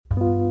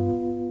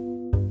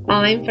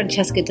I'm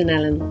Francesca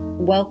Donnellan.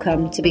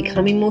 Welcome to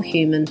Becoming More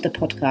Human, the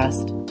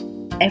podcast.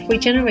 Every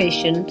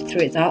generation,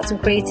 through its arts and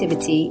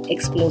creativity,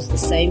 explores the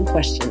same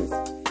questions.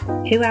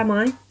 Who am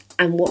I,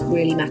 and what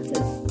really matters?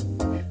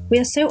 We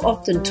are so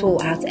often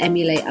taught how to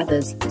emulate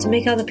others, to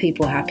make other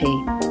people happy.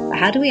 But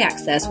how do we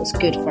access what's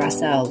good for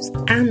ourselves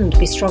and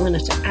be strong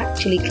enough to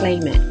actually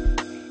claim it?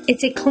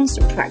 It's a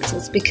constant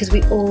practice because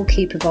we all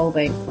keep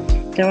evolving.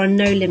 There are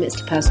no limits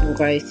to personal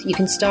growth. You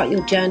can start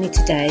your journey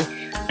today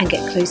and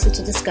get closer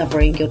to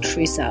discovering your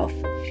true self.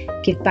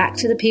 Give back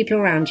to the people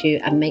around you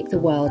and make the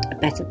world a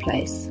better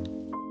place.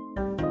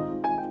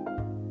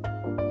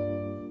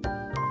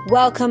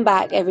 Welcome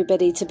back,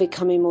 everybody, to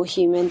Becoming More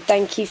Human.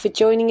 Thank you for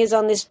joining us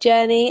on this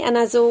journey. And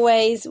as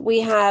always, we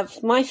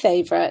have my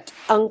favourite,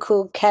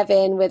 Uncle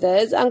Kevin, with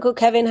us. Uncle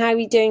Kevin, how are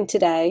you doing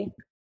today?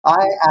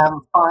 I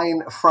am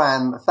fine,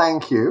 Fran.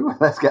 Thank you.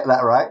 Let's get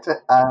that right.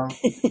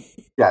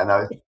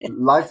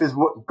 Life is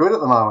good at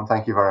the moment.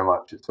 Thank you very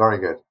much. It's very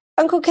good.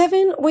 Uncle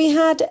Kevin, we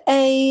had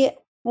a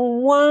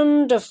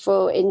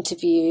wonderful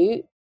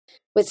interview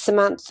with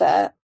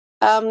Samantha.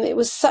 It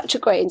was such a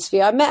great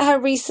interview. I met her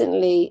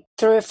recently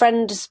through a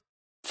friend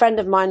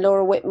of mine,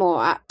 Laura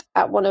Whitmore,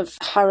 at one of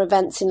her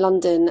events in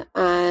London,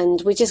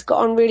 and we just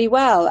got on really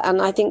well.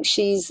 And I think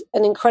she's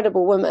an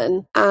incredible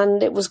woman,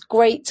 and it was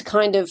great to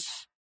kind of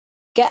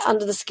get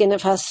under the skin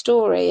of her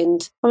story.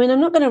 And I mean,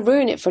 I'm not going to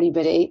ruin it for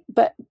anybody,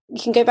 but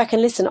you can go back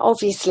and listen,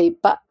 obviously.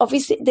 But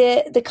obviously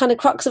the kind of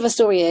crux of her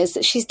story is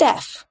that she's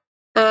deaf,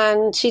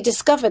 and she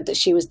discovered that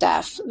she was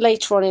deaf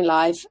later on in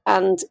life,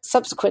 and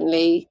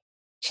subsequently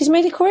she's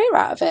made a career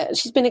out of it. And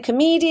she's been a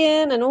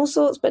comedian and all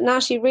sorts, but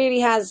now she really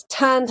has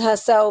turned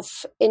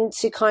herself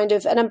into kind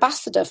of an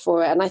ambassador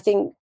for it. And I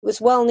think it was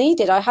well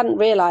needed. I hadn't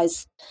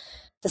realised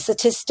the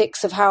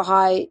statistics of how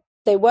high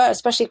they were,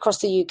 especially across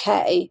the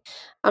UK.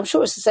 I'm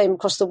sure it's the same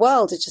across the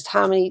world. It's just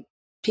how many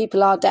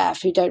people are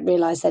deaf who don't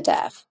realise they're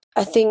deaf.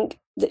 I think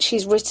that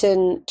she's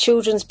written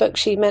children's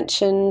books, she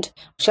mentioned,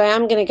 which I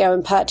am going to go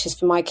and purchase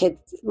for my kids,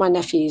 my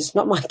nephews,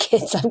 not my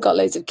kids. I've got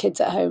loads of kids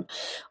at home,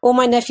 all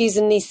my nephews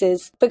and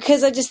nieces,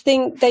 because I just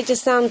think they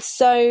just sound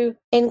so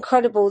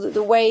incredible, that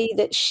the way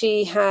that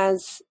she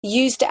has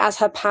used it as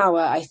her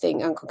power, I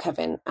think, Uncle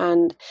Kevin.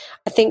 And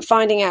I think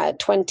finding out at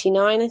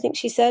 29, I think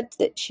she said,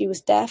 that she was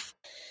deaf,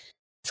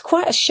 it's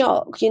quite a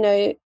shock. You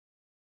know,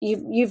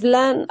 you've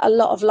learned a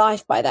lot of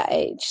life by that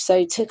age.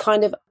 So to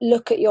kind of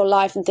look at your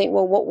life and think,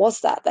 well, what was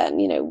that then?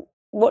 You know,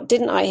 what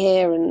didn't I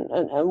hear, and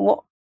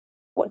what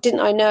didn't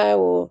I know,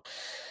 or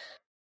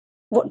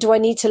what do I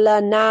need to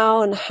learn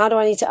now, and how do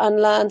I need to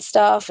unlearn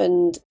stuff,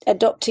 and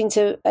adopting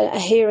to a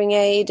hearing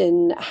aid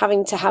and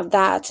having to have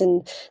that,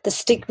 and the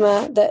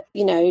stigma that,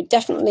 you know,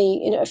 definitely,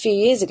 you know, a few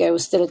years ago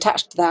was still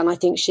attached to that. And I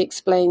think she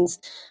explains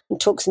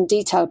and talks in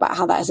detail about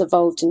how that has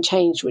evolved and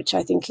changed, which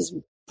I think is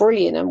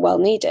brilliant and well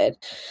needed.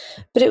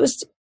 But it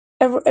was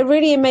a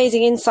really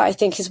amazing insight, I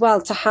think, as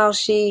well, to how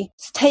she's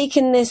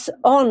taken this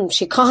on.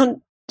 She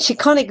can't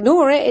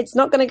ignore it. It's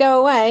not going to go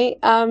away.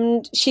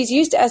 She's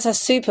used it as her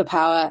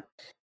superpower.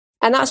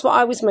 And that's what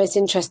I was most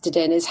interested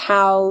in, is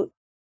how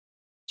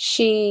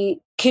she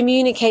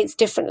communicates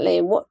differently,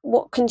 and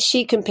what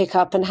she can pick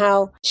up, and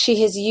how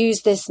she has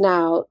used this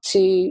now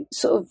to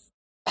sort of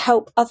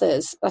help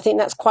others. I think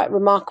that's quite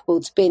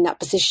remarkable, to be in that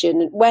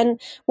position. When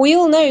we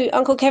all know,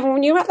 Uncle Kevin,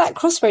 when you're at that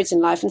crossroads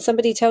in life and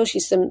somebody tells you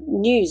some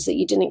news that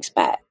you didn't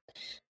expect,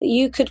 that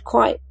you could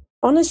quite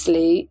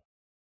honestly,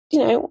 you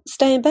know,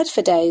 stay in bed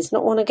for days,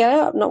 not want to get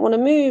up, not want to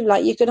move.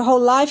 Like, your whole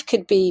life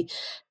could be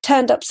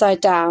turned upside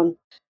down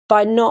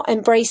by not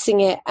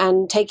embracing it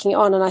and taking it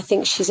on. And I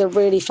think she's a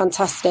really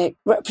fantastic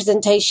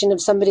representation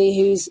of somebody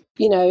who's,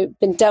 you know,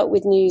 been dealt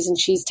with news, and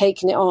she's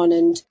taken it on,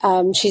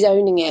 and she's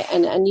owning it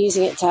and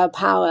using it to her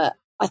power.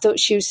 I thought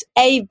she was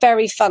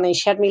very funny.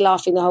 She had me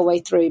laughing the whole way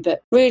through,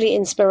 but really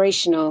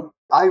inspirational.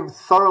 I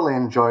thoroughly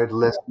enjoyed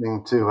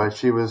listening to her.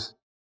 She was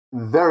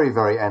very,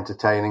 very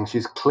entertaining.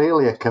 She's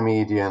clearly a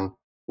comedian,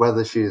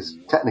 whether she's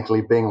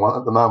technically being one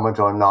at the moment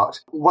or not.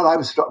 What I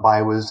was struck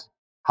by was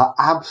her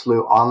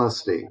absolute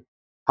honesty.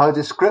 Her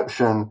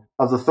description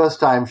of the first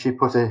time she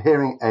put a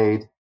hearing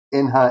aid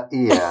in her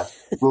ear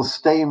will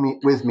stay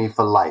with me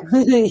for life.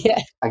 Yeah.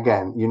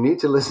 Again, you need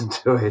to listen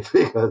to it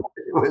because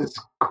it was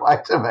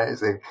quite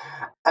amazing.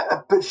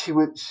 But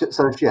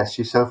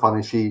she's so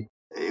funny.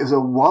 It was a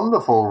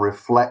wonderful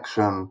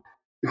reflection,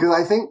 because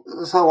I think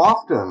so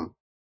often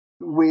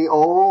we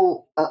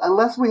all,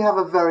 unless we have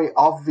a very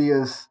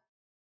obvious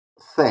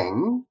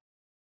thing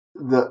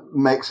that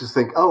makes us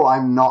think, oh,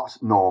 I'm not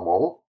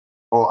normal,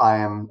 or I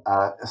am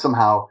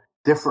somehow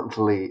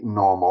differently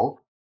normal.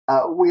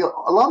 A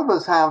lot of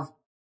us have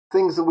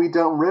things that we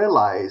don't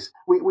realize.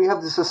 We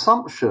have this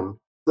assumption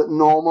that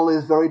normal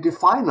is very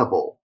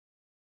definable.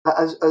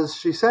 As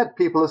she said,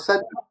 people have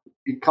said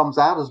she comes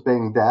out as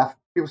being deaf.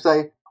 People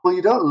say, well,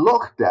 you don't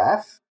look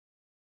deaf,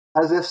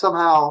 as if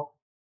somehow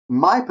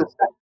my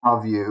perception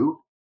of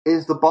you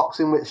is the box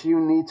in which you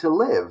need to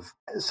live.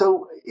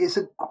 So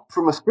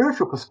from a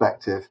spiritual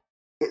perspective,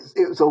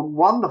 it was a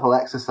wonderful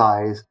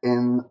exercise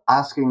in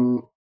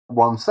asking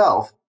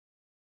oneself,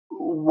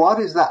 what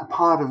is that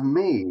part of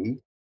me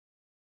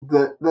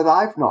that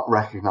I've not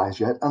recognized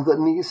yet and that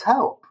needs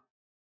help?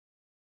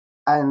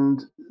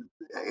 And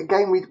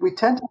again, we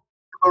tend to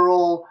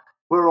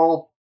we're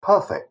all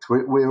perfect.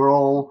 We're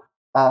all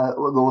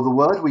the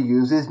word we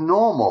use is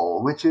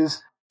normal, which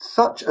is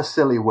such a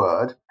silly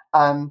word.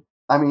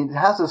 I mean, it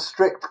has a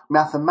strict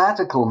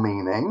mathematical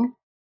meaning.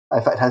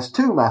 In fact, it has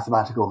two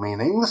mathematical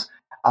meanings,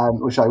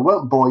 which I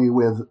won't bore you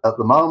with at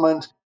the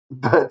moment.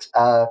 But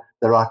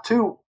there are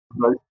two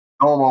words,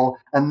 normal,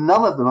 and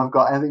none of them have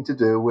got anything to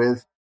do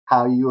with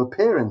how you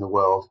appear in the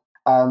world.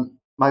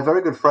 My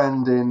very good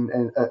friend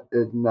in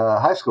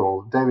high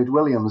school, David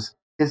Williams,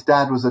 his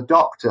dad was a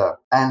doctor,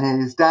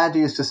 and his dad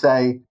used to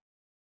say,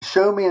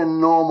 "Show me a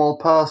normal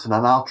person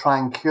and I'll try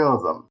and cure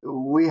them."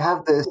 We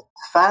have this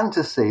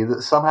fantasy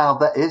that somehow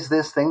there is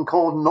this thing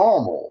called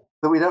normal,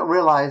 that we don't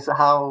realize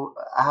how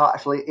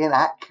actually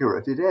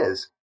inaccurate it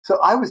is. So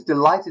I was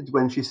delighted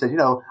when she said,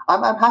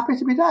 I'm happy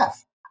to be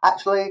deaf.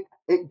 Actually,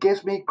 it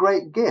gives me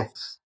great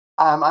gifts.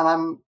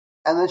 And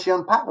then she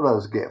unpacked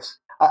those gifts.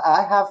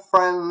 I have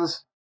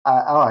friends,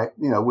 all right,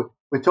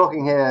 we're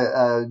talking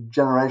here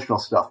generational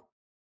stuff.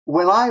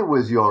 When I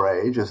was your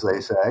age, as they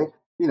say,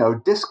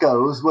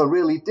 discos were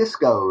really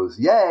discos.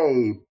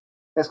 Yay!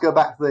 Let's go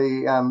back to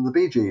the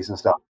Bee Gees and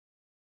stuff.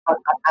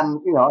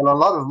 And and a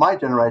lot of my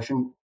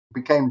generation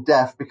became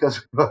deaf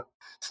because we were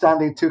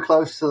standing too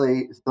close to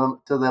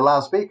the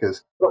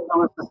loudspeakers. But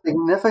there was a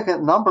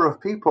significant number of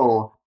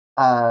people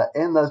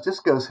in those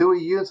discos who were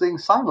using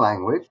sign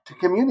language to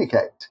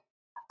communicate.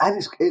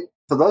 And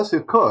for those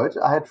who could,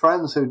 I had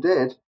friends who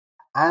did,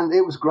 and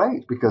it was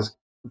great because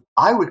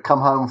I would come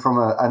home from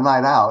a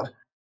night out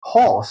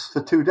hoarse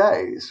for 2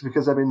 days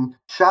because I'd been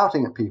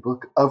shouting at people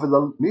over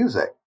the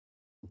music.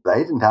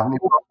 They didn't have any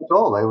problems at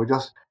all. They were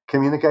just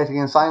communicating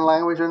in sign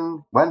language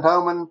and went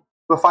home and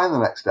were fine the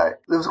next day.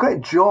 There was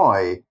great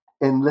joy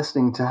in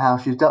listening to how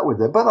she's dealt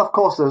with it. But of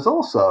course, there's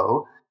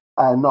also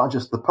not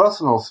just the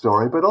personal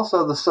story, but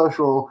also the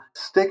social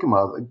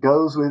stigma that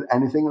goes with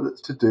anything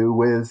that's to do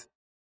with,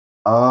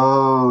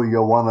 oh,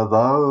 you're one of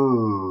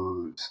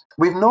those.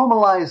 We've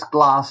normalized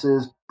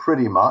glasses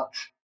pretty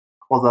much,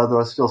 although there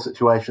are still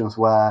situations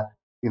where,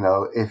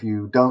 if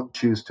you don't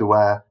choose to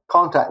wear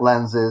contact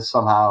lenses,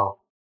 somehow,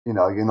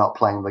 you're not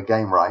playing the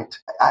game right.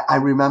 I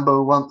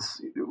remember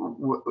once,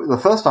 the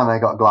first time I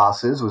got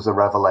glasses was a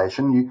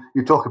revelation.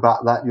 You talk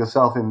about that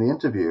yourself in the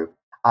interview.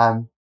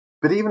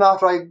 But even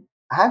after I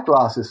had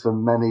glasses for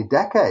many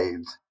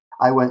decades,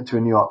 I went to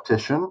a new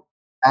optician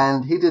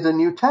and he did a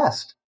new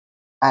test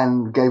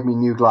and gave me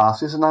new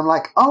glasses. And I'm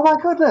like, oh my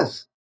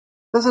goodness,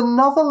 there's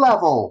another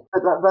level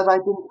that I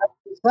didn't know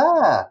was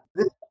there.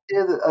 This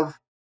idea of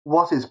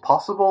what is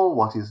possible,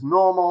 what is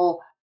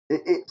normal.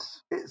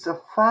 It's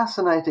a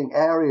fascinating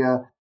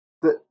area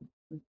that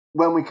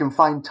when we can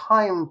find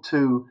time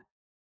to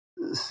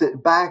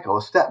sit back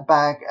or step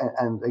back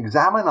and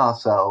examine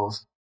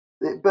ourselves,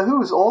 it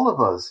behooves all of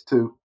us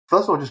to,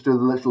 first of all, just do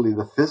literally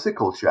the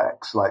physical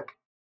checks, like,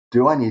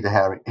 do I need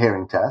a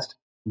hearing test?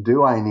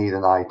 Do I need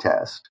an eye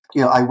test?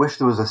 I wish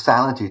there was a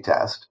sanity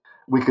test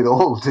we could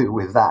all do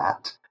with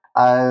that.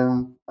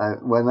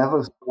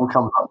 Whenever someone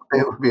comes up,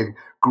 it would be a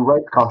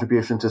great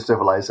contribution to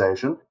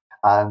civilization.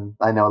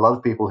 I know a lot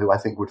of people who I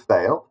think would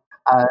fail.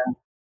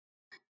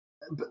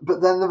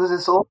 But then there was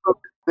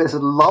this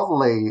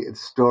lovely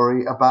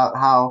story about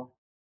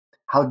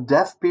how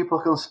deaf people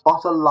can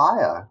spot a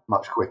liar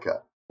much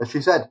quicker. As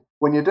she said,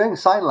 when you're doing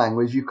sign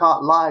language, you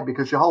can't lie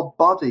because your whole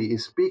body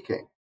is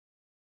speaking.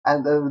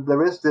 And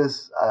there is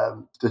this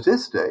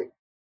statistic,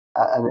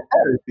 and it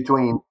varies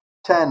between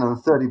 10 and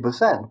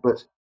 30%,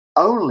 but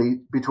only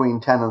between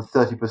 10 and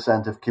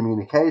 30% of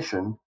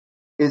communication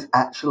is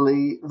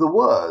actually the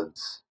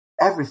words.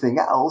 Everything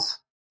else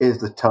is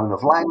the tone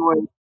of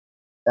language,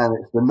 and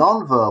it's the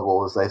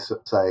non-verbal, as they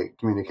say,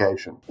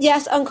 communication.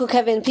 Yes, Uncle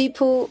Kevin,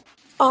 people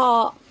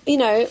are,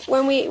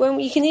 when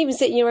you can even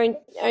sit in your own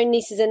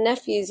nieces and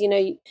nephews,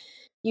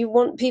 you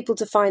want people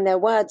to find their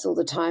words all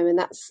the time, and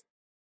that's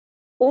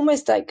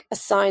almost like a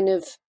sign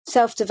of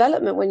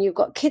self-development when you've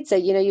got kids there.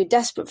 You're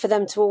desperate for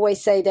them to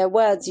always say their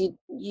words.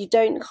 You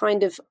don't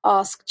kind of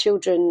ask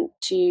children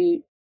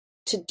to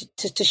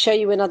show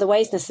you in other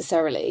ways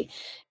necessarily.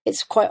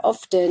 It's quite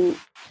often,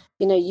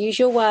 use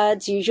your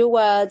words.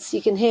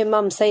 You can hear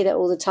mum say that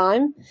all the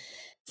time.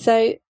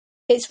 So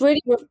it's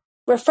really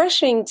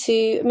refreshing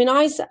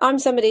I'm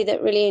somebody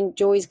that really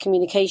enjoys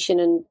communication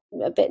and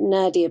a bit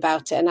nerdy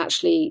about it, and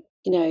actually,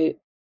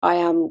 I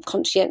am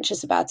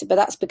conscientious about it, but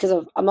that's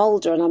because I'm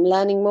older and I'm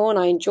learning more and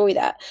I enjoy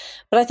that.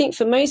 But I think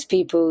for most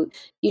people,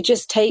 you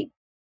just take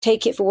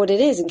it for what it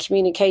is, and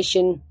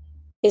communication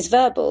is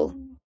verbal.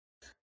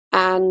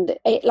 And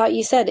like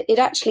you said, it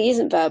actually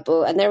isn't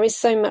verbal, and there is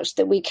so much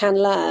that we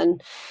can learn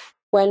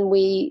when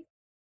we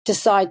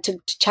decide to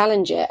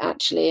challenge it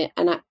actually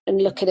and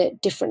look at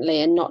it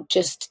differently and not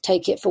just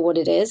take it for what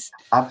it is.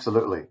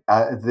 Absolutely.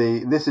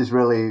 This is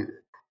really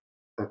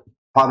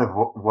part of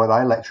what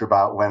I lecture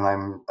about when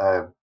I'm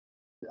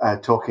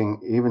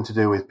talking, even to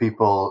do with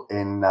people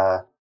in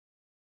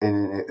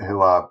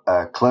who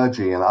are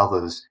clergy and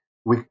others.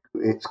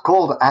 it's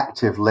called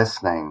active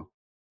listening,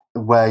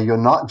 where you're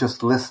not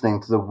just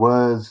listening to the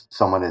words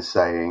someone is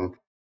saying,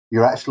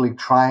 you're actually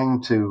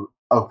trying to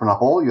open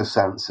up all your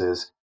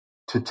senses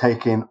to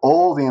take in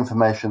all the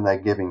information they're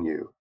giving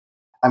you.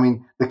 I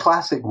mean, the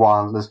classic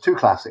one, there's two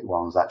classic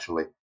ones,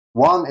 actually.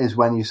 One is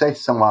when you say to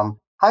someone,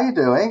 how you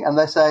doing? And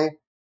they say,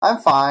 I'm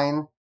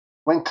fine.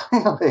 When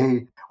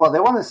clearly what they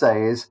want to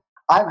say is,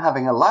 I'm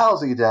having a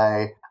lousy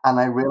day and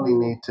I really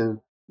need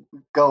to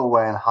go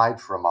away and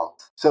hide for a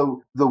month.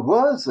 So the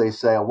words they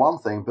say are one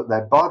thing, but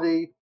their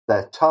body,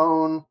 their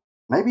tone,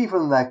 maybe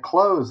even their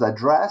clothes, their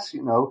dress,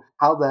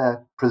 how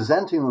they're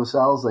presenting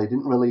themselves. They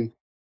didn't really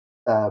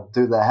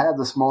do their hair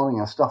this morning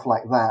and stuff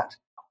like that.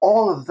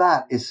 All of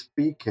that is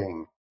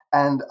speaking.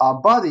 And our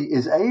body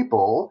is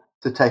able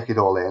to take it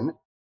all in,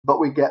 but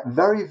we get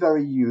very,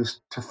 very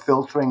used to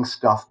filtering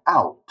stuff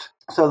out.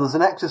 So there's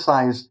an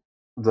exercise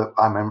that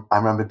I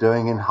remember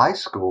doing in high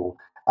school.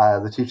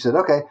 The teacher said,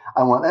 okay,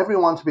 I want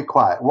everyone to be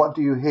quiet. What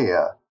do you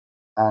hear?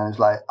 And it's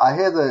like, I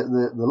hear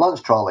the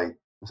lunch trolley.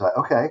 It's like,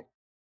 okay,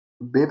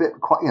 be a bit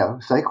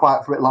quiet, stay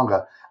quiet for a bit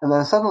longer. And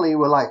then suddenly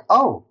we're like,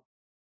 oh,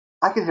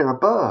 I could hear a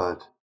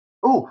bird.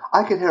 Oh,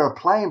 I could hear a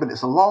plane, but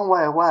it's a long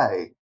way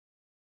away.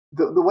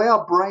 The way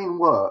our brain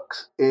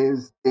works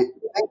is it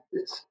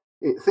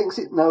thinks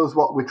it knows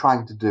what we're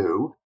trying to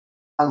do.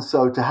 And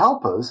so to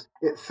help us,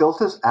 it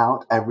filters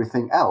out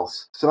everything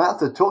else.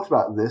 Samantha talked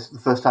about this the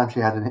first time she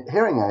had a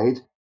hearing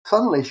aid.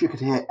 Suddenly she could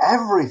hear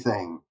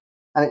everything.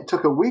 And it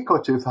took a week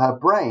or two for her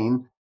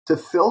brain to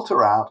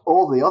filter out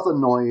all the other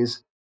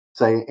noise,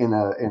 say in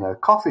a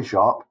coffee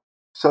shop,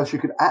 so she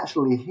could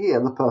actually hear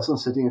the person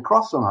sitting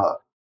across from her,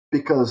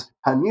 because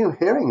her new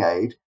hearing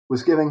aid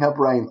was giving her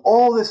brain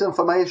all this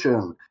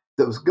information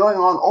that was going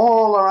on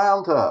all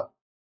around her.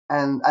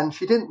 And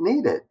she didn't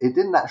need it. It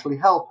didn't actually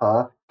help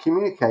her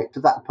communicate to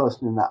that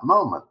person in that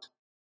moment.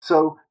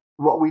 So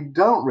what we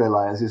don't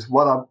realize is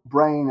what our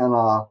brain and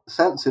our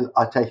senses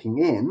are taking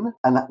in,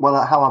 and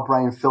how our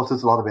brain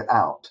filters a lot of it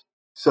out.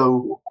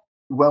 So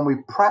when we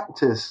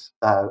practice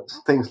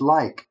things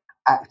like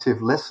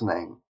active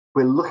listening,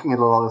 we're looking at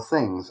a lot of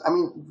things. I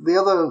mean, the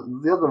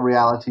other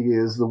reality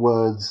is the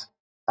words,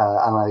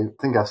 and I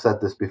think I've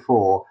said this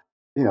before,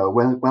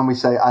 when we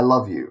say, I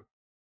love you,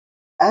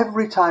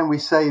 every time we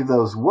say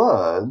those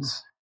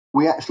words,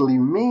 we actually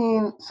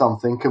mean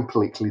something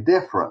completely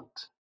different.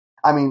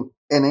 I mean,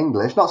 in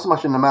English, not so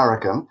much in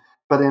American,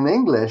 but in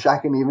English, I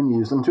can even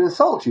use them to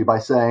insult you by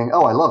saying,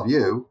 oh, I love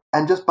you.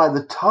 And just by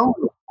the tone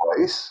of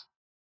voice,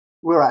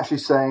 we're actually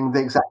saying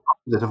the exact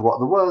opposite of what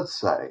the words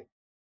say.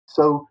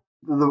 So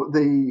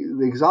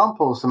the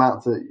example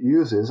Samantha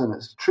uses, and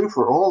it's true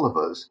for all of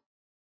us,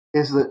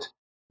 is that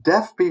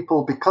deaf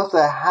people, because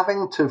they're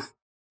having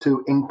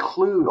to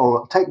include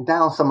or take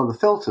down some of the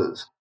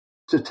filters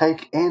to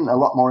take in a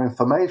lot more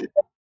information,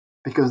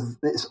 because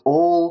it's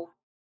all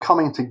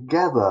coming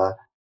together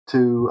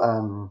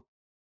to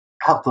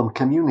help them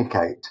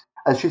communicate.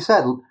 As she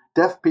said,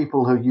 deaf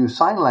people who use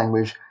sign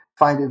language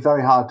find it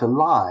very hard to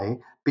lie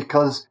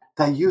because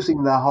they're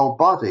using their whole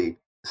body.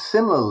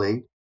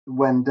 Similarly,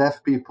 when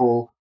deaf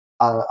people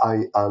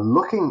are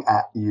looking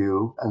at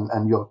you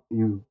and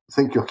you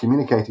think you're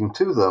communicating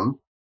to them,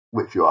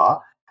 which you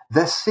are,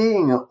 they're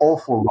seeing an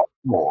awful lot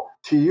more.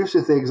 She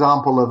uses the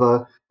example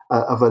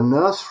of a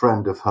nurse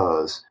friend of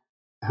hers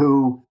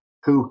who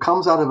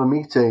comes out of a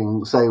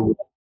meeting, say, with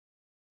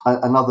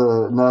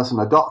another nurse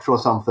and a doctor or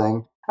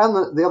something,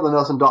 and the other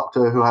nurse and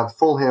doctor who have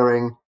full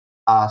hearing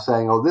are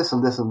saying, oh, this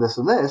and this and this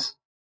and this,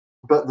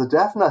 but the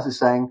deaf nurse is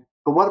saying,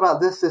 but what about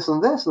this, this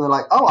and this? And they're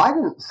like, oh, I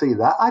didn't see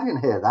that. I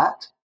didn't hear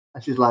that.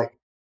 And she's like,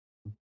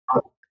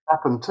 it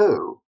happened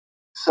too.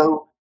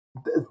 So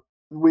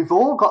we've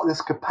all got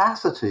this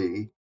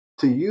capacity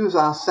to use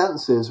our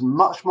senses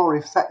much more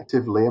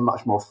effectively and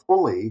much more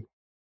fully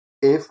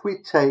if we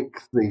take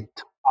the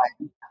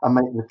time and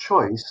make the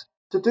choice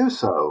to do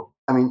so.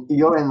 I mean,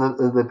 you're in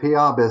the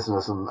PR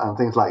business and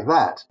things like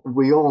that.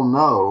 We all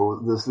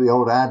know there's the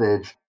old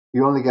adage,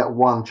 you only get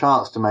one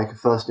chance to make a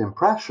first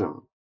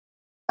impression.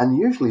 And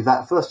usually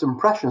that first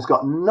impression has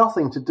got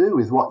nothing to do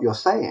with what you're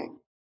saying.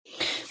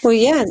 Well,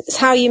 yeah, it's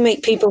how you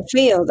make people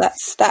feel.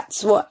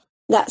 That's what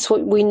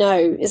we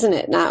know, isn't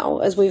it? Now,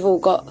 as we've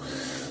got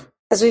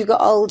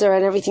older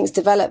and everything's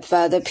developed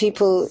further,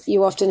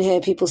 you often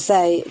hear people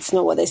say it's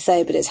not what they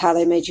say, but it's how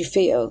they made you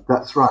feel.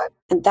 That's right.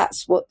 And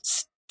that's what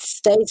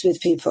stays with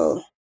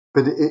people.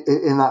 But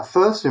in that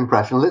first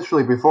impression,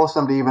 literally before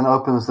somebody even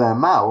opens their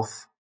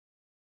mouth,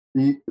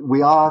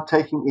 we are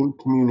taking in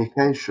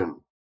communication.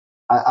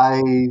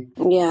 I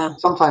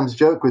sometimes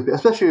joke with,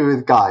 especially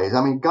with guys.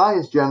 I mean,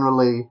 guys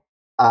generally,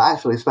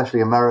 actually,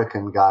 especially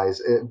American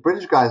guys,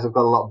 British guys have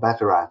got a lot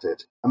better at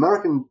it.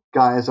 American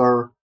guys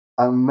are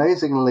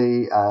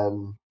amazingly,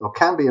 or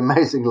can be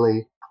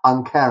amazingly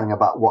uncaring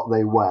about what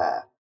they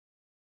wear.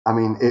 I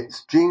mean,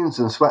 it's jeans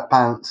and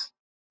sweatpants,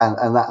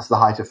 and that's the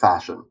height of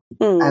fashion.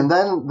 Mm. And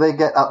then they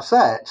get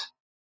upset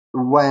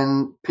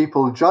when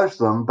people judge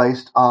them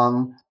based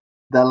on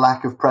their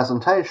lack of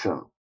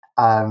presentation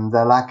and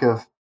their lack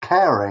of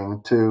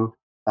caring to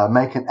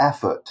make an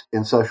effort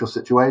in social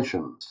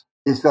situations.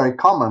 It's very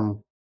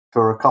common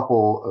for a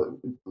couple,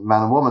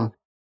 man and woman,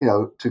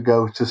 to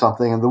go to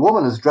something, and the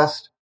woman is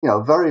dressed,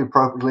 very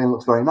appropriately and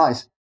looks very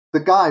nice. The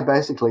guy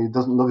basically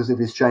doesn't look as if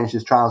he's changed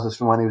his trousers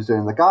from when he was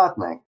doing the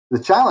gardening.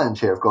 The challenge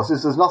here, of course,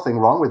 is there's nothing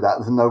wrong with that.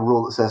 There's no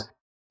rule that says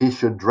he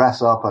should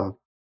dress up and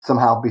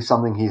somehow be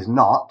something he's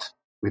not.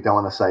 We don't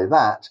want to say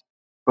that.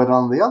 But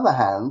on the other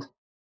hand,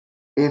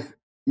 if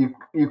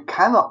you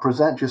cannot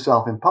present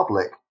yourself in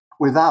public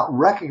without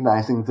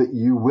recognizing that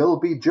you will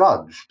be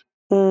judged.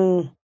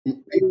 You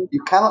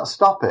cannot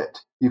stop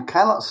it. You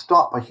cannot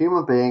stop a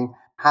human being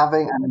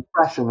having an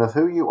impression of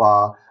who you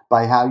are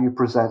by how you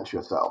present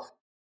yourself.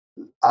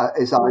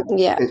 It's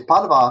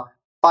part of our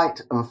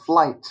fight and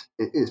flight.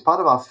 It's part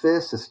of our fear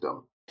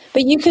system.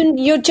 But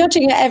you're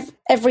judging at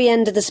every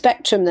end of the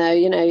spectrum, though,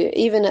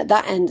 even at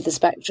that end of the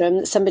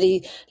spectrum,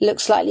 somebody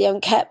looks slightly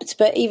unkept,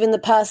 but even the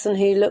person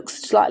who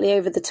looks slightly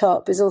over the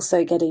top is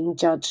also getting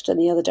judged in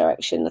the other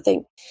direction. I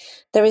think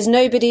there is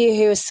nobody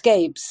who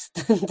escapes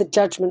the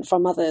judgment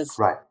from others.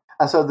 Right.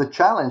 And so the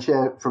challenge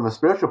here from a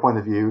spiritual point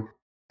of view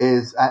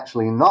is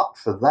actually not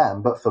for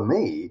them, but for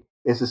me,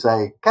 is to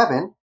say,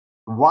 Kevin,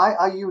 why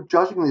are you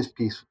judging these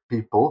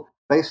people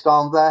based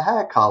on their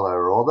hair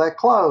color or their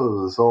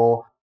clothes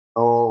or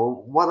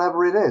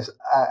whatever it is?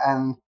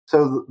 And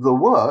so the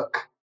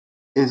work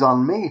is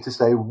on me to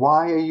say,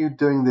 why are you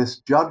doing this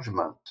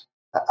judgment?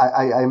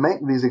 I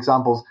make these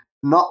examples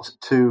not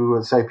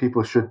to say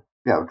people should,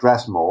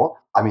 dress more.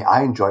 I mean,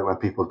 I enjoy it when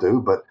people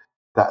do, but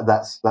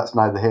that's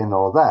neither here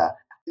nor there.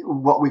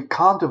 What we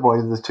can't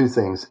avoid is two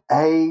things.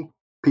 A,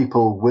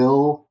 people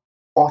will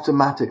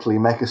automatically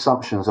make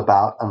assumptions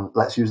about, and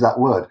let's use that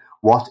word,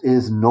 what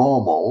is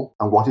normal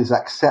and what is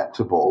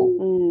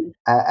acceptable,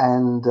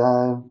 and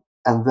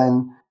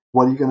then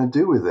what are you going to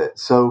do with it?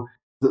 So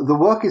the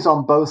work is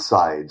on both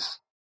sides.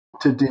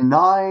 To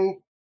deny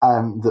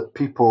that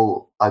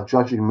people are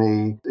judging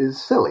me is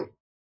silly.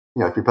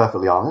 To be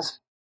perfectly honest,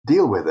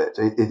 deal with it.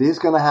 It is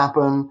going to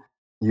happen.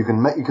 You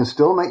can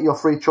still make your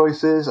free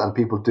choices, and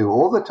people do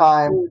all the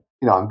time.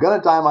 I'm going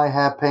to dye my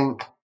hair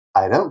pink.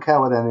 I don't care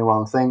what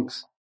anyone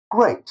thinks.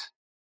 Great.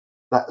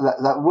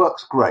 That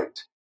works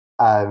great.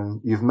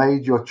 You've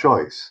made your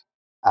choice.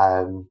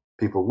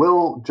 People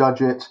will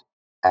judge it,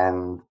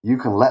 and you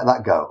can let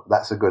that go.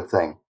 That's a good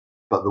thing.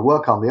 But the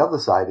work on the other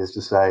side is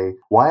to say,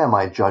 why am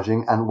I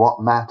judging and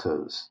what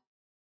matters?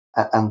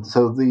 And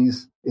so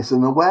it's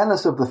an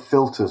awareness of the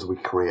filters we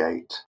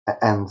create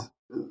and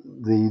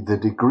the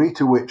degree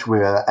to which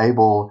we're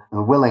able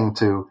and willing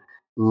to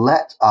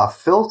let our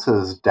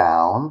filters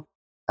down,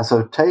 and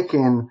so take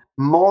in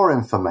more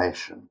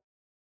information,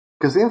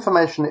 because the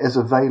information is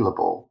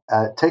available.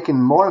 Take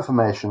in more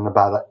information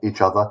about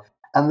each other,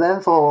 and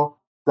then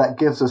that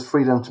gives us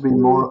freedom to be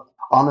more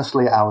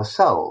honestly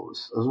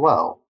ourselves as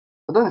well.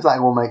 I don't know if that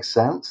all makes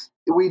sense.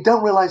 We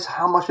don't realize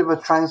how much of a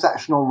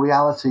transactional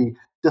reality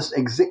just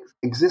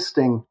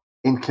existing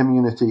in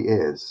community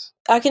is.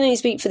 I can only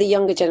speak for the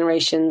younger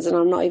generations, and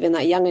I'm not even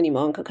that young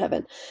anymore, Uncle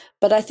Kevin.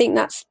 But I think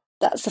that's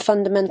the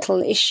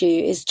fundamental issue,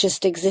 is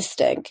just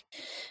existing.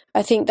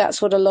 I think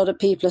that's what a lot of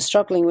people are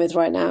struggling with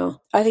right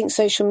now. I think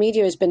social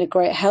media has been a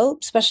great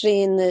help,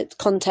 especially in the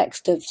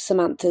context of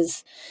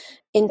Samantha's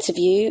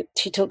interview.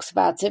 She talks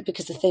about it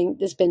because I think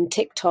there's been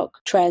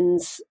TikTok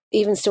trends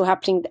even still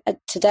happening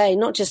today,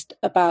 not just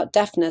about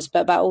deafness,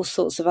 but about all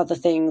sorts of other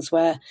things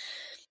where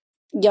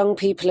young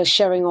people are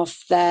showing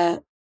off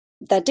their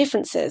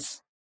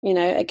differences,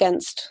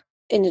 against,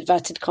 in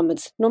inverted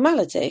commas,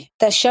 normality.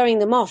 They're showing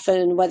them off,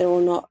 and whether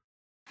or not,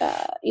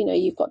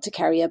 you've got to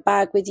carry a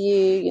bag with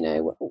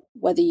you,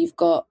 whether you've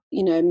got,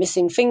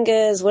 missing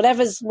fingers,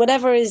 whatever is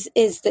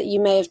that you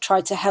may have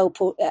tried to help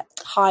or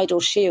hide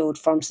or shield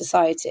from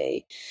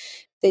society.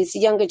 These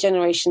younger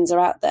generations are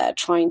out there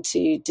trying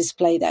to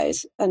display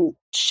those and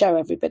show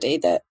everybody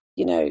that,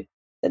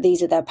 that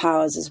these are their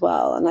powers as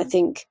well. And I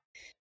think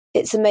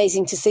it's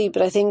amazing to see,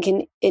 but I think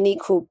in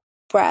equal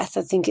breath,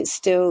 I think it's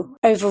still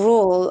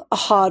overall a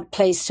hard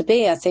place to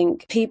be. I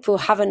think people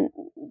haven't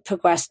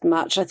progressed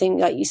much. I think,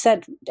 like you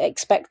said,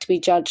 expect to be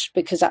judged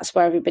because that's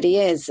where everybody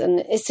is.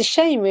 And it's a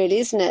shame, really,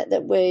 isn't it,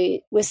 that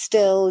we're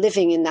still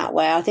living in that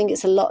way. I think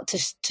it's a lot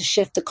to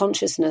shift the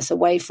consciousness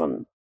away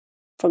from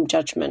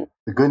judgment.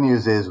 The good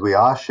news is we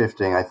are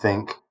shifting, I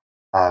think.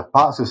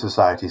 Parts of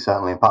society,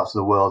 certainly, and parts of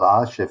the world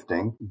are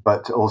shifting,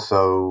 but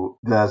also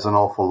there's an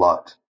awful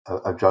lot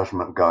of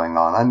judgment going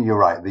on. And you're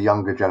right, the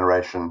younger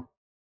generation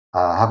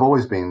have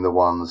always been the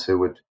ones who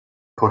would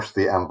push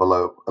the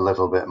envelope a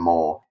little bit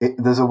more.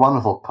 There's a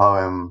wonderful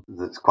poem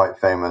that's quite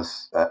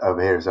famous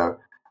over here. So,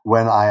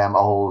 when I am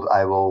old,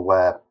 I will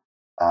wear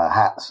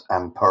hats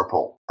and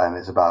purple. And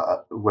it's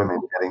about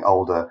women getting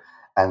older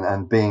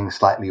and being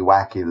slightly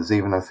wacky. There's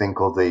even a thing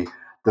called the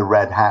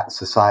Red Hat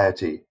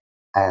Society.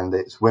 And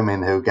it's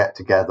women who get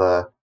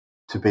together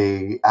to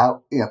be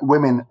out,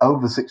 women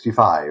over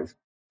 65,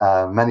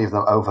 many of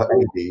them over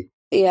 80.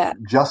 Yeah.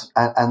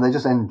 And they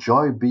just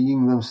enjoy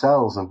being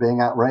themselves and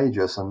being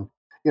outrageous. And,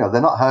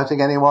 they're not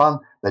hurting anyone.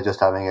 They're just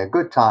having a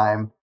good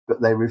time,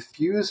 but they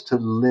refuse to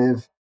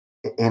live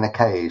in a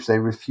cage. They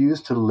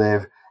refuse to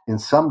live in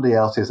somebody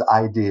else's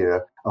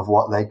idea of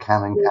what they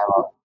can and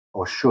cannot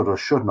or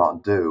should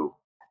not do.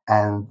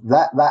 And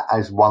that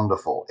is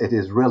wonderful. It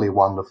is really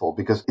wonderful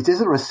because it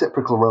is a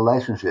reciprocal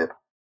relationship.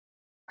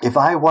 If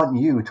I want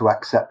you to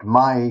accept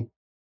my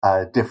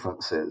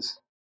differences,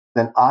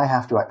 then I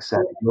have to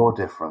accept your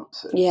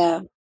differences.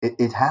 Yeah.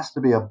 It has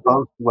to be a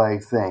both-way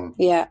thing.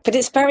 Yeah. But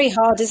it's very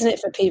hard, isn't it,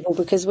 for people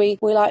because we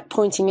like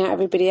pointing out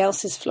everybody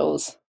else's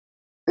flaws.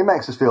 It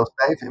makes us feel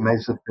safe. It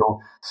makes us feel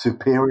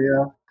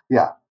superior.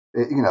 Yeah.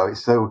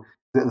 So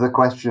the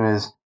question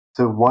is,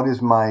 so what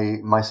is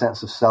my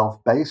sense of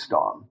self based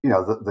on?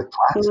 The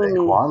classic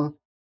one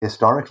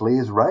historically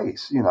is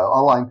race.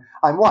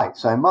 I'm white,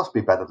 so I must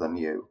be better than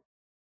you,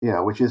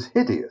 which is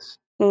hideous.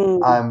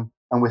 And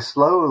we're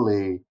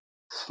slowly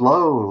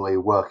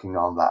working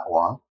on that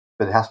one,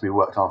 but it has to be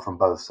worked on from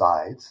both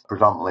sides,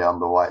 predominantly on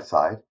the white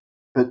side.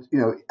 But,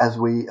 as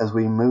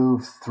we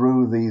move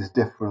through these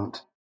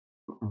different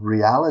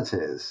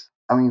realities,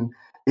 I mean,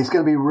 it's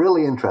going to be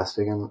really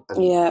interesting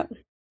and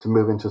to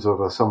move into sort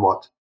of a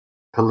somewhat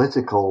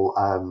political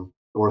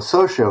or a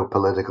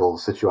socio-political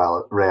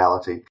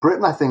reality.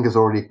 Britain, I think, has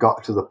already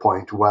got to the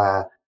point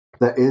where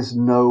there is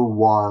no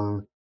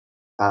one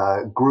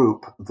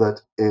group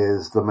that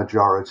is the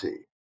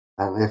majority.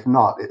 And if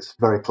not, it's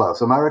very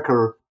close.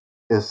 America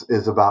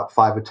is about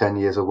 5 or 10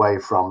 years away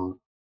from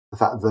the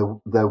fact that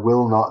there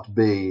will not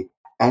be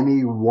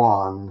any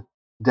one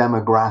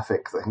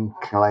demographic that can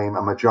claim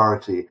a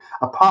majority,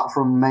 apart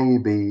from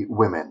maybe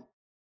women.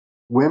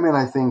 Women,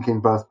 I think,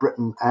 in both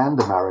Britain and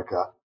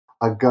America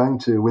are going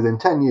to, within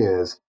 10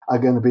 years, are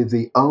going to be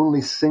the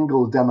only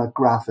single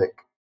demographic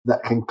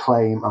that can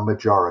claim a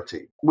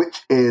majority,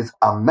 which is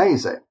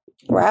amazing.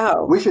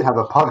 Wow. We should have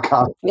a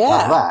podcast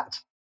about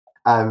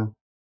that.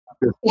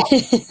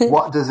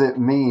 What does it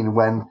mean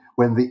when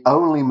the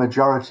only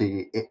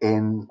majority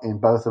in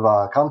both of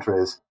our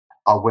countries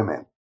are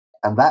women?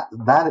 And that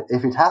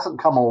if it hasn't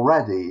come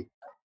already,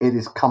 it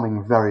is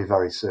coming very,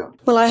 very soon.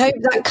 Well, I hope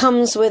that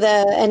comes with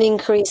an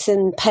increase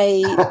in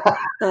pay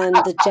and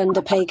the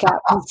gender pay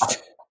gap.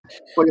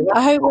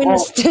 I hope we're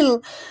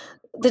still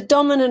the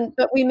dominant,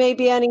 but we may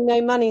be earning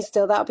no money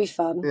still. That'll be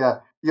fun. Yeah,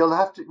 you'll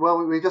have to.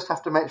 Well, we just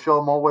have to make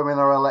sure more women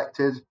are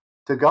elected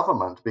to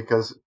government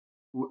because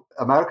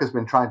America's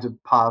been trying to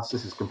pass.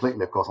 This is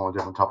completely, of course, on a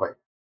different topic.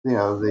 I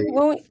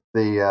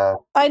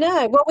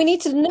know. Well, we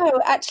need to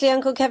know, actually,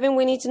 Uncle Kevin,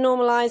 we need to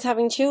normalise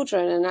having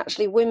children and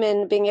actually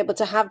women being able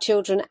to have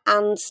children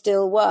and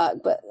still work.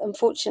 But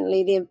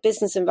unfortunately, the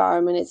business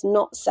environment is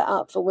not set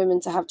up for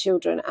women to have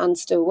children and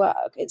still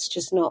work. It's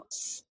just not,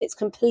 it's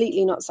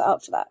completely not set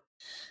up for that.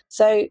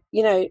 So,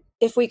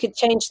 if we could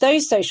change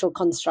those social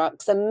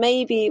constructs, then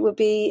maybe it would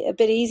be a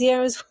bit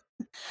easier as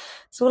well.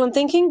 That's all I'm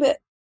thinking. But,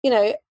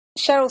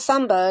 Sheryl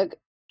Sandberg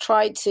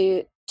tried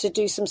to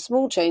do some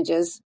small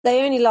changes.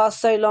 They only last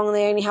so long and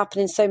they only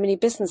happen in so many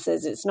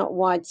businesses. It's not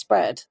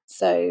widespread.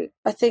 So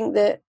I think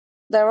that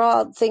there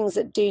are things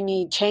that do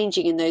need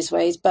changing in those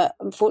ways. But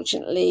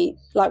unfortunately,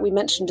 like we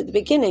mentioned at the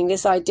beginning,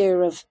 this idea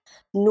of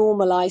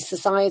normalized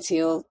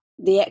society or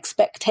the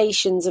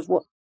expectations of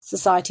what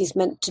society is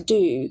meant to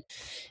do,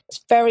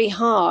 it's very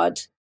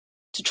hard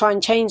to try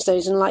and change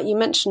those. And like you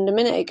mentioned a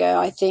minute ago,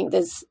 I think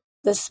there's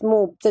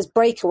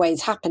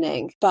breakaways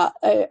happening, but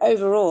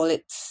overall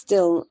it's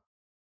still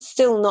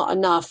not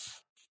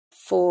enough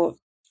for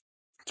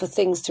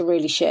things to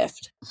really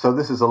shift. So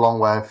this is a long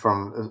way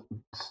from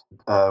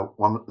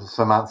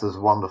Samantha's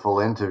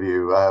wonderful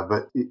interview,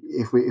 but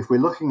if we're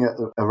looking at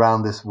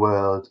around this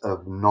world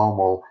of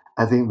normal,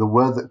 I think the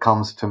word that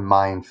comes to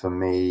mind for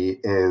me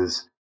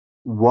is,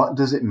 what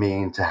does it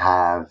mean to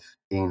have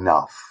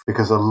enough?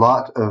 Because a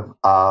lot of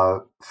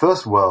our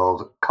first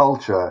world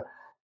culture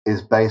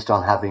is based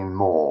on having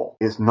more.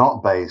 It's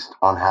not based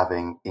on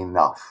having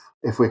enough.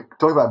 If we're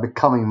talking about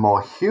becoming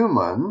more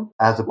human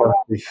as opposed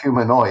to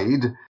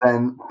humanoid,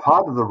 then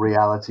part of the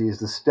reality is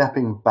the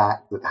stepping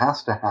back that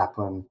has to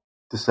happen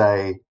to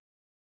say,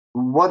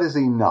 what is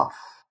enough?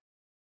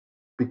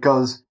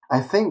 Because I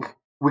think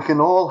we can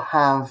all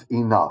have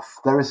enough.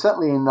 There is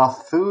certainly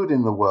enough food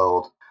in the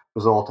world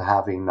for us all to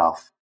have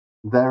enough.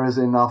 There is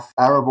enough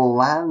arable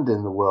land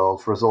in the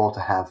world for us all to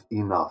have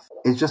enough.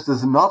 It's just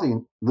there's not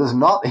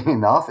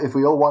enough if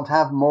we all want to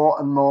have more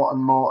and more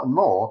and more and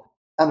more.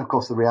 And of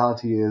course, the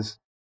reality is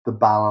the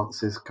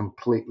balance is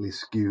completely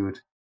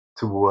skewed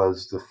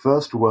towards the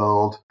first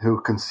world,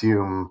 who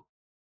consume,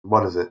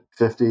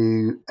 50,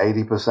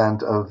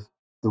 80% of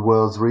the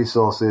world's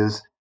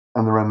resources,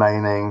 and the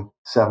remaining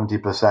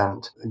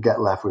 70% get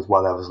left with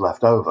whatever's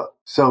left over.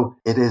 So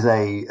it is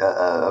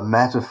a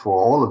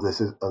metaphor. All of this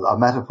is a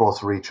metaphor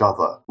for each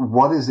other.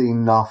 What is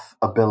enough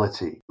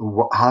ability?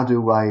 How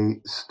do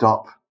I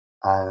stop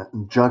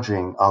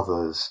judging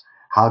others?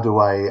 How do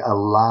I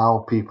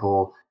allow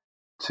people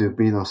to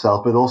be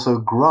themselves, but also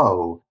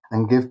grow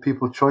and give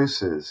people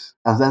choices,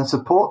 and then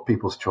support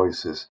people's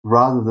choices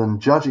rather than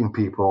judging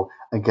people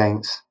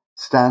against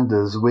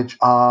standards which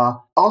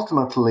are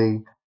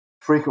ultimately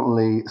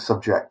frequently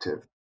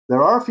subjective.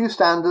 There are a few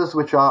standards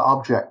which are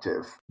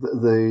objective.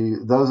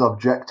 Those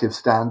objective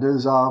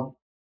standards are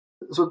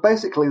so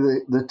basically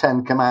the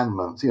 10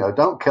 Commandments.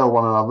 Don't kill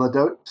one another,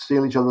 don't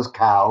steal each other's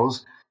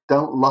cows,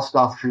 don't lust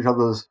after each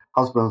other's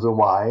husbands or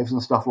wives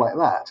and stuff like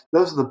that.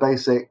 Those are the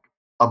basic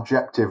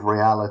objective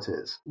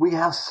realities. We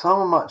have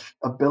so much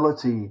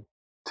ability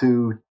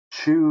to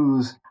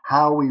choose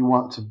how we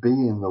want to be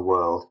in the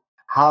world,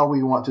 how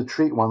we want to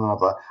treat one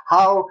another,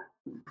 how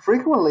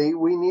frequently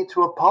we need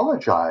to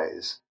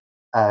apologize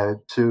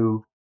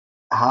to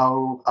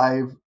how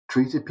I've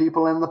treated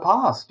people in the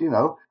past.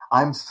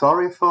 I'm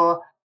sorry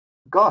for,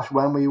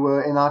 when we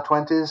were in our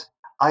 20s,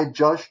 I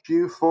judged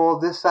you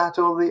for this, that,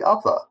 or the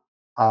other,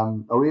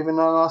 or even in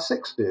our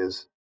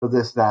 60s for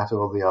this, that,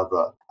 or the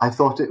other. I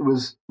thought it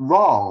was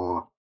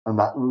wrong, and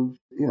that was,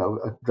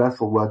 a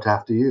dreadful word to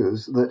have to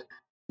use, that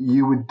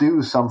you would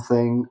do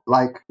something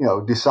like,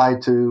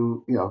 decide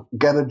to,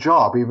 get a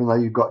job even though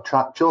you've got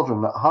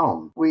children at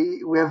home.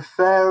 We're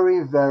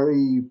very,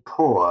 very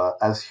poor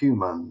as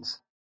humans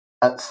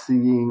at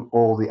seeing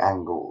all the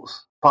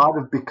angles. Part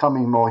of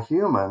becoming more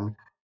human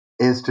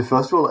is to,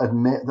 first of all,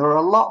 admit there are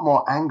a lot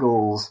more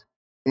angles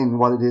in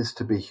what it is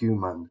to be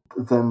human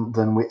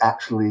than we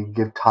actually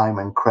give time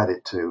and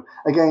credit to.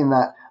 Again,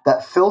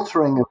 that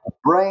filtering of the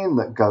brain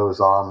that goes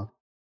on,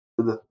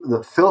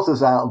 that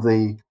filters out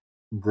the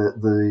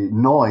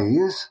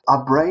noise.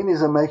 Our brain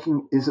is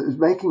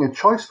making a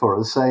choice for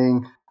us,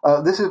 saying,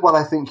 this is what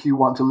I think you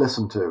want to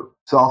listen to,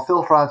 so I'll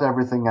filter out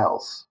everything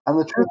else. And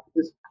the truth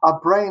is, our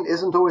brain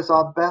isn't always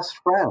our best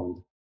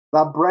friend.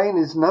 Our brain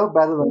is no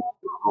better than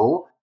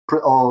Google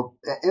or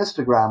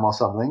Instagram or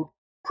something,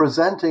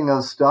 presenting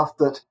us stuff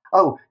that,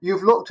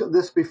 you've looked at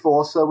this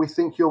before, so we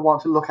think you'll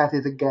want to look at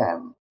it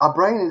again. Our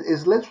brain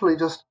is literally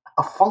just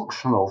a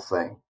functional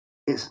thing.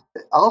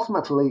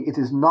 Ultimately, it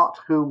is not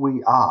who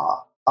we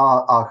are.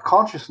 Our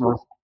consciousness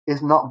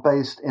is not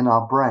based in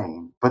our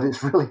brain, but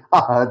it's really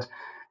hard,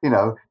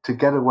 to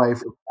get away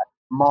from that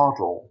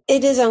model.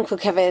 It is, Uncle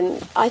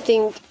Kevin. I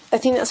think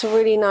that's a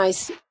really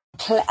nice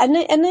a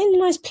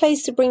nice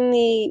place to bring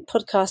the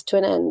podcast to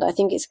an end. I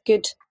think it's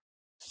good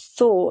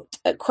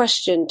a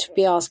question to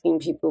be asking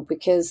people,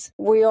 because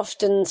we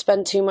often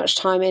spend too much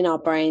time in our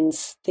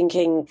brains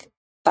thinking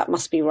that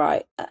must be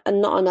right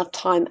and not enough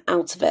time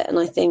out of it. And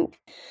I think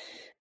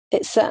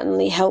it's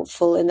certainly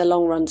helpful in the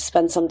long run to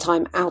spend some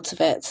time out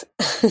of it,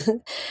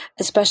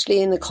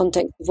 especially in the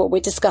context of what we're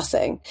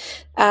discussing.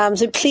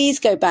 So please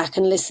go back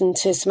and listen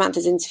to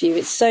Samantha's interview.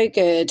 It's so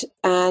good.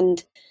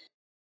 And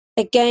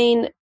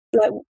again,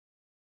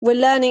 we're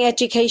learning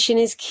education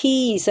is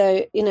key.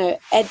 So,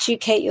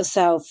 educate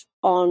yourself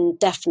on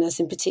deafness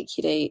in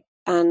particular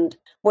and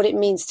what it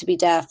means to be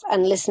deaf,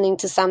 and listening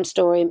to Sam's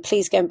story. And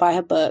please go and buy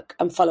her book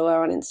and follow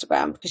her on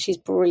Instagram, because she's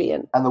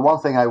brilliant. And the one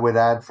thing I would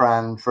add,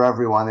 Fran, for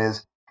everyone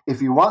is,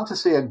 if you want to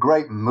see a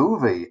great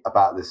movie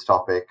about this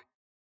topic,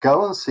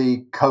 go and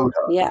see Coda.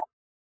 Yeah.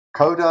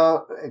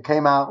 Coda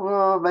came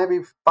out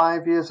maybe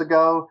 5 years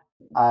ago.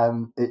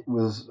 It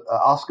was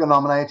Oscar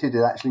nominated.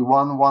 It actually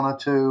won one or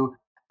two.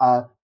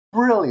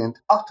 Brilliant,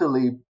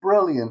 utterly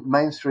brilliant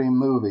mainstream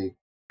movie.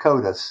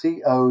 Coda,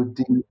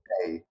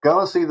 C-O-D-A. Go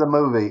and see the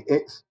movie.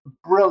 It's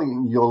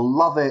brilliant. You'll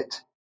love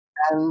it,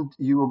 and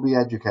you will be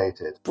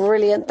educated.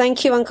 Brilliant.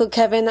 Thank you, Uncle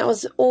Kevin. That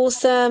was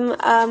awesome.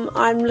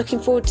 I'm looking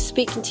forward to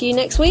speaking to you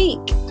next week.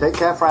 Take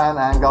care, Fran,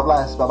 and God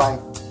bless. Bye-bye.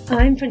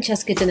 I'm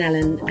Francesca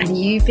Donnellan, and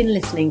you've been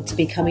listening to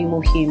Becoming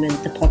More Human,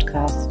 the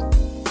podcast.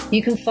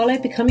 You can follow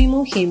Becoming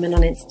More Human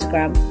on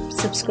Instagram,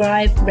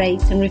 subscribe,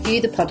 rate, and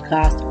review the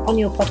podcast on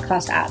your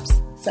podcast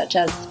apps, such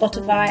as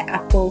Spotify,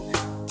 Apple,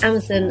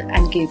 Amazon,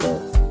 and Google.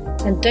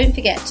 And don't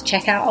forget to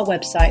check out our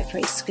website for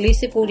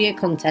exclusive audio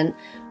content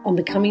on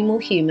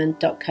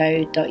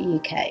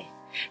becomingmorehuman.co.uk.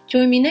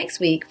 Join me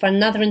next week for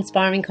another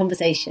inspiring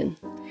conversation.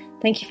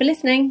 Thank you for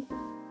listening.